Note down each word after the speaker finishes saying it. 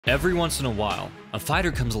Every once in a while, a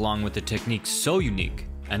fighter comes along with a technique so unique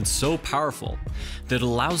and so powerful that it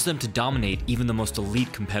allows them to dominate even the most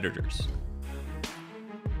elite competitors.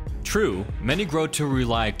 True, many grow to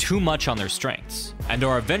rely too much on their strengths, and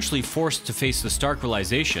are eventually forced to face the stark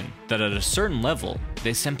realization that at a certain level,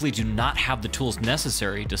 they simply do not have the tools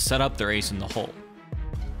necessary to set up their ace in the hole.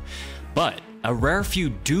 But a rare few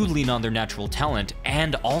do lean on their natural talent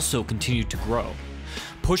and also continue to grow,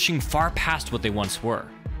 pushing far past what they once were.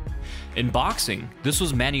 In boxing, this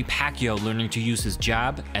was Manny Pacquiao learning to use his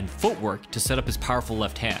jab and footwork to set up his powerful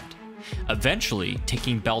left hand, eventually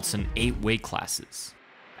taking belts in 8 weight classes.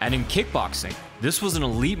 And in kickboxing, this was an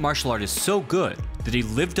elite martial artist so good that he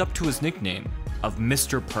lived up to his nickname of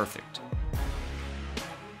Mr. Perfect.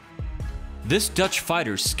 This Dutch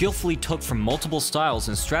fighter skillfully took from multiple styles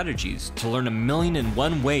and strategies to learn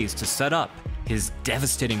 1,000,001 ways to set up his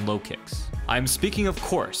devastating low kicks. I am speaking, of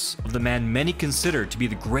course, of the man many consider to be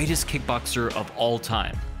the greatest kickboxer of all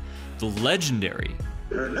time, the legendary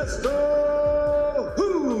Ernesto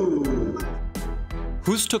Hoost.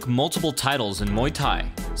 Hoost took multiple titles in Muay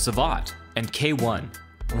Thai, Savate, and K1,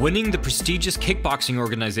 winning the prestigious kickboxing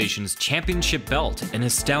organization's championship belt an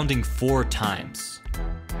astounding 4 times.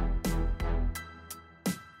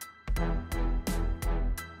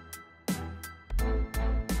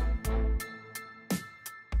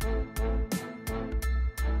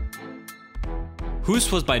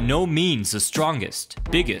 Hoost was by no means the strongest,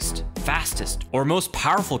 biggest, fastest, or most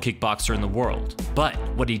powerful kickboxer in the world, but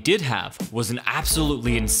what he did have was an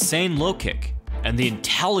absolutely insane low kick and the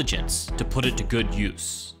intelligence to put it to good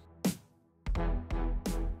use.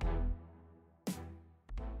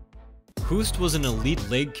 Hoost was an elite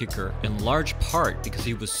leg kicker in large part because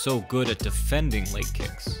he was so good at defending leg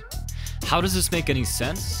kicks. How does this make any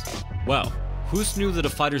sense? Well, Hoost knew that a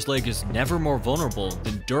fighter's leg is never more vulnerable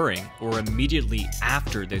than during or immediately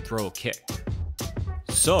after they throw a kick.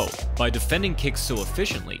 So, by defending kicks so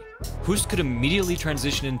efficiently, Hoost could immediately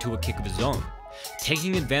transition into a kick of his own,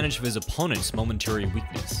 taking advantage of his opponent's momentary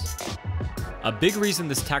weakness. A big reason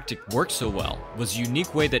this tactic worked so well was the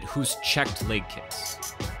unique way that Hoost checked leg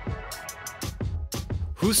kicks.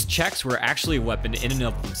 Hoost's checks were actually a weapon in and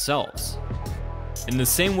of themselves. In the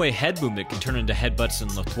same way head movement can turn into headbutts in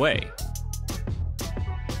Lutway,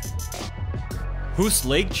 Hoost's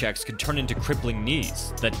leg checks could turn into crippling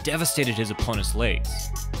knees that devastated his opponent's legs.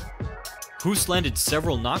 Hoost landed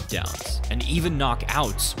several knockdowns and even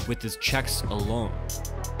knockouts with his checks alone.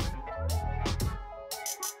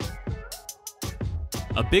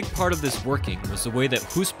 A big part of this working was the way that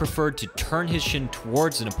Hoost preferred to turn his shin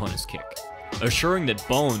towards an opponent's kick, assuring that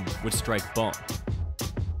bone would strike bone.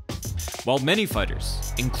 While many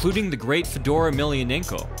fighters, including the great Fedor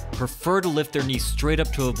Emelianenko, prefer to lift their knees straight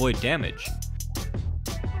up to avoid damage,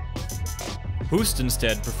 Hoost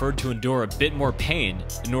instead preferred to endure a bit more pain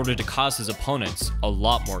in order to cause his opponents a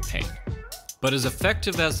lot more pain. But as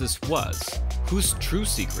effective as this was, Hoost's true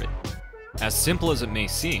secret, as simple as it may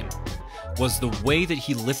seem, was the way that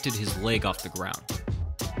he lifted his leg off the ground.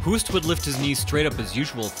 Hoost would lift his knees straight up as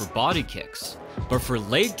usual for body kicks, but for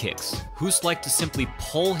leg kicks, Hoost liked to simply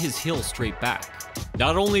pull his heel straight back.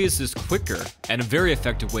 Not only is this quicker and a very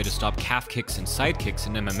effective way to stop calf kicks and side kicks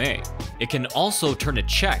in MMA, it can also turn a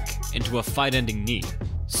check into a fight-ending knee.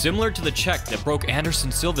 Similar to the check that broke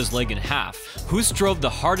Anderson Silva's leg in half, Hoost drove the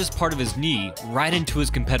hardest part of his knee right into his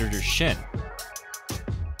competitor's shin.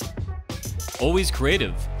 Always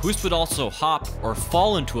creative, Hoost would also hop or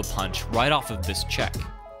fall into a punch right off of this check.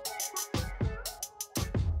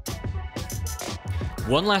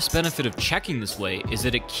 One last benefit of checking this way is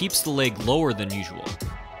that it keeps the leg lower than usual,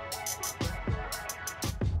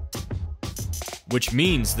 which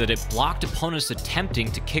means that it blocked opponents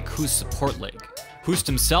attempting to kick Hoost's support leg. Hoost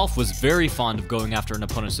himself was very fond of going after an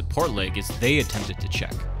opponent's support leg as they attempted to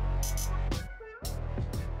check.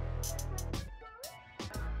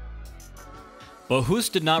 But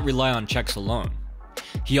Hoost did not rely on checks alone.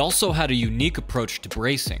 He also had a unique approach to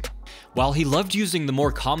bracing. While he loved using the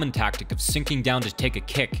more common tactic of sinking down to take a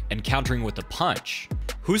kick and countering with a punch,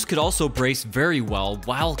 Hoost could also brace very well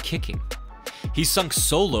while kicking. He sunk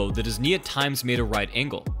so low that his knee at times made a right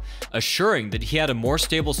angle, assuring that he had a more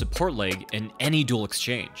stable support leg in any duel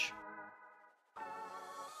exchange.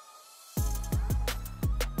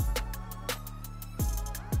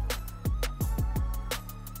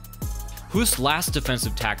 Hoost's last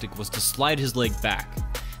defensive tactic was to slide his leg back,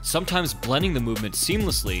 sometimes blending the movement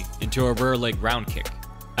seamlessly into a rear leg round kick,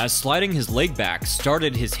 as sliding his leg back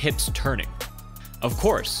started his hips turning. Of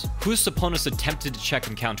course, Hoost's opponents attempted to check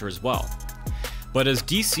and counter as well, but as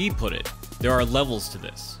DC put it, there are levels to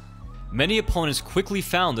this. Many opponents quickly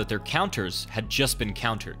found that their counters had just been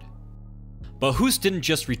countered. But Hoost didn't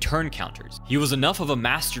just return counters, he was enough of a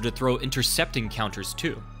master to throw intercepting counters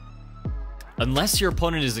too. Unless your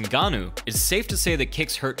opponent is Ngannou, it's safe to say that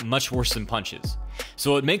kicks hurt much worse than punches,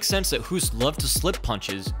 so it makes sense that Hoost loved to slip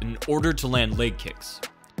punches in order to land leg kicks.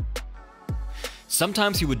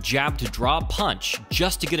 Sometimes he would jab to draw a punch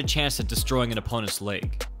just to get a chance at destroying an opponent's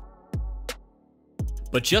leg.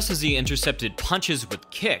 But just as he intercepted punches with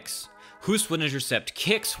kicks, Hoost would intercept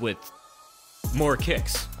kicks with more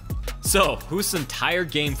kicks. So, Hoost's entire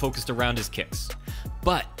game focused around his kicks.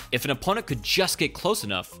 But if an opponent could just get close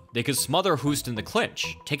enough, they could smother Hoost in the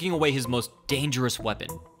clinch, taking away his most dangerous weapon.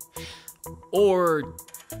 Or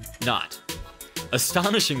not.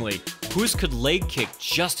 Astonishingly, Hoost could leg kick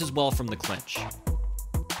just as well from the clinch.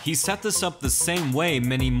 He set this up the same way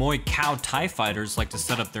many Muay Thai fighters like to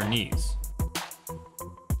set up their knees.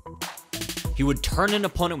 He would turn an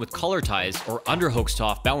opponent with collar ties or underhooks to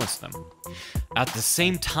off-balance them. At the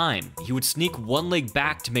same time, he would sneak one leg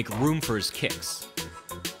back to make room for his kicks.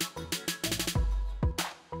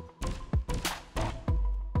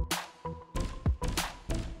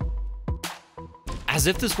 As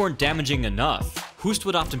if this weren't damaging enough, Hoost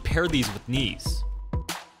would often pair these with knees.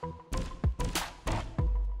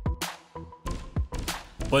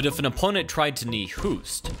 But if an opponent tried to knee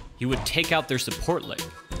Hoost, he would take out their support leg.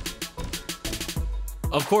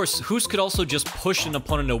 Of course, Hoost could also just push an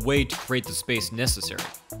opponent away to create the space necessary.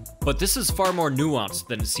 But this is far more nuanced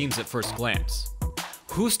than it seems at first glance.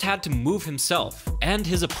 Hoost had to move himself and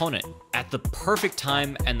his opponent at the perfect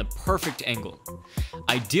time and the perfect angle.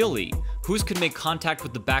 Ideally, Hoost could make contact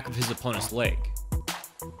with the back of his opponent's leg.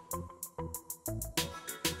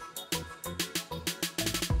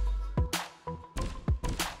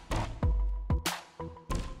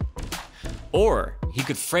 Or he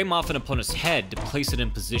could frame off an opponent's head to place it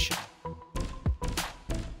in position.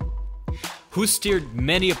 Hoost steered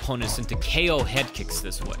many opponents into KO head kicks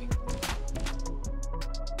this way.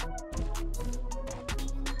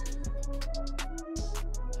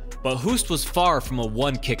 But Hoost was far from a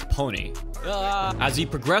one-kick pony. As he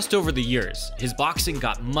progressed over the years, his boxing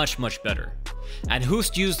got much better. And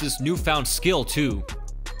Hoost used this newfound skill to,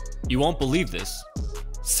 you won't believe this,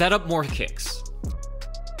 set up more kicks.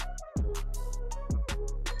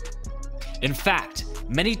 In fact,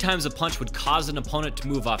 many times a punch would cause an opponent to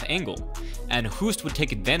move off angle, and Hoost would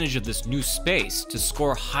take advantage of this new space to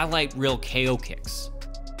score highlight reel KO kicks.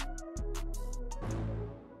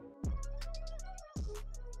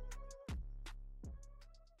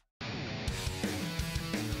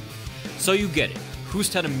 So you get it,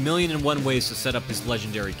 Hoost had 1,000,001 ways to set up his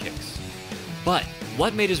legendary kicks. But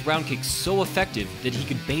what made his round kick so effective that he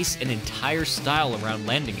could base an entire style around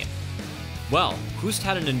landing it? Well, Hoost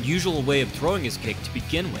had an unusual way of throwing his kick to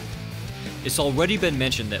begin with. It's already been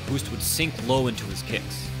mentioned that Hoost would sink low into his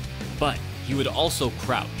kicks, but he would also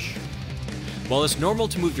crouch. While it's normal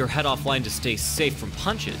to move your head offline to stay safe from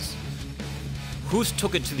punches, Hoost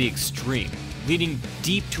took it to the extreme, leaning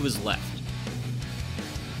deep to his left.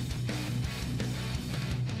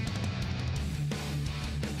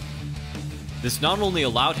 This not only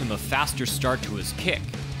allowed him a faster start to his kick,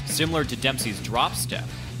 similar to Dempsey's drop step,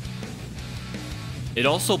 it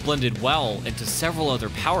also blended well into several other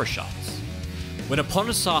power shots. When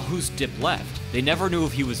opponents saw Hoost dip left, they never knew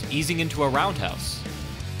if he was easing into a roundhouse,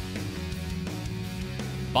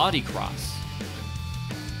 body cross,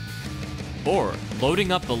 or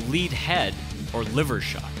loading up a lead head or liver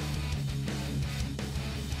shot.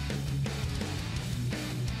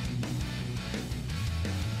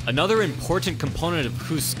 Another important component of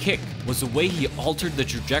Hoost's kick was the way he altered the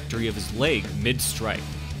trajectory of his leg mid-strike.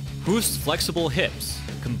 Hoost's flexible hips,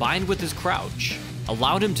 combined with his crouch,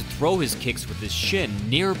 allowed him to throw his kicks with his shin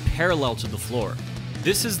near parallel to the floor.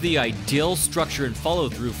 This is the ideal structure and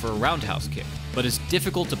follow-through for a roundhouse kick, but is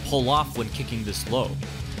difficult to pull off when kicking this low.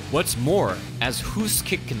 What's more, as Hoost's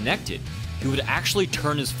kick connected, he would actually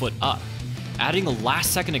turn his foot up, adding a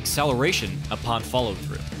last-second acceleration upon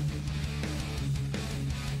follow-through.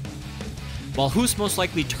 While Hoost most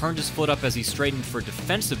likely turned his foot up as he straightened for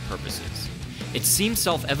defensive purposes, it seems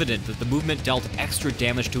self-evident that the movement dealt extra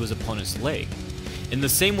damage to his opponent's leg, in the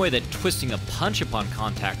same way that twisting a punch upon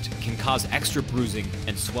contact can cause extra bruising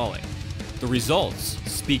and swelling. The results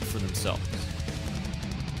speak for themselves.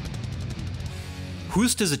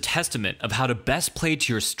 Hoost is a testament of how to best play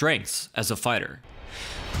to your strengths as a fighter.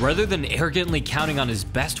 Rather than arrogantly counting on his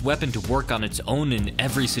best weapon to work on its own in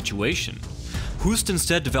every situation, Hoost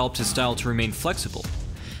instead developed his style to remain flexible,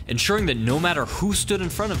 ensuring that no matter who stood in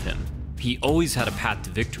front of him, he always had a path to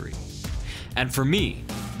victory. And for me,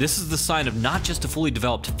 this is the sign of not just a fully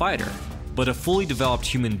developed fighter, but a fully developed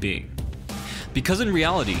human being. Because in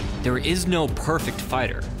reality, there is no perfect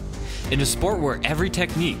fighter. In a sport where every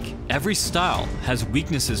technique, every style has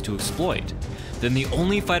weaknesses to exploit, then the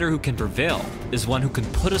only fighter who can prevail is one who can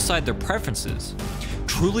put aside their preferences,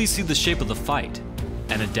 truly see the shape of the fight,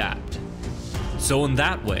 and adapt. So in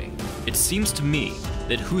that way, it seems to me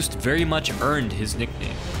that Hoost very much earned his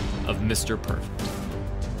nickname of Mr. Perfect.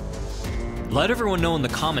 Let everyone know in the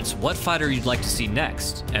comments what fighter you'd like to see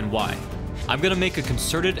next, and why. I'm going to make a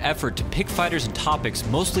concerted effort to pick fighters and topics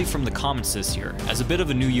mostly from the comments this year, as a bit of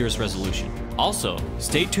a New Year's resolution. Also,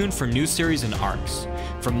 stay tuned for new series and arcs,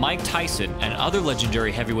 from Mike Tyson and other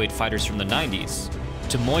legendary heavyweight fighters from the 90s,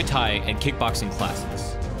 to Muay Thai and kickboxing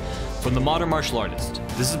classics. From the modern martial artist,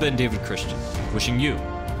 this has been David Christian, wishing you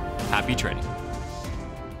happy training.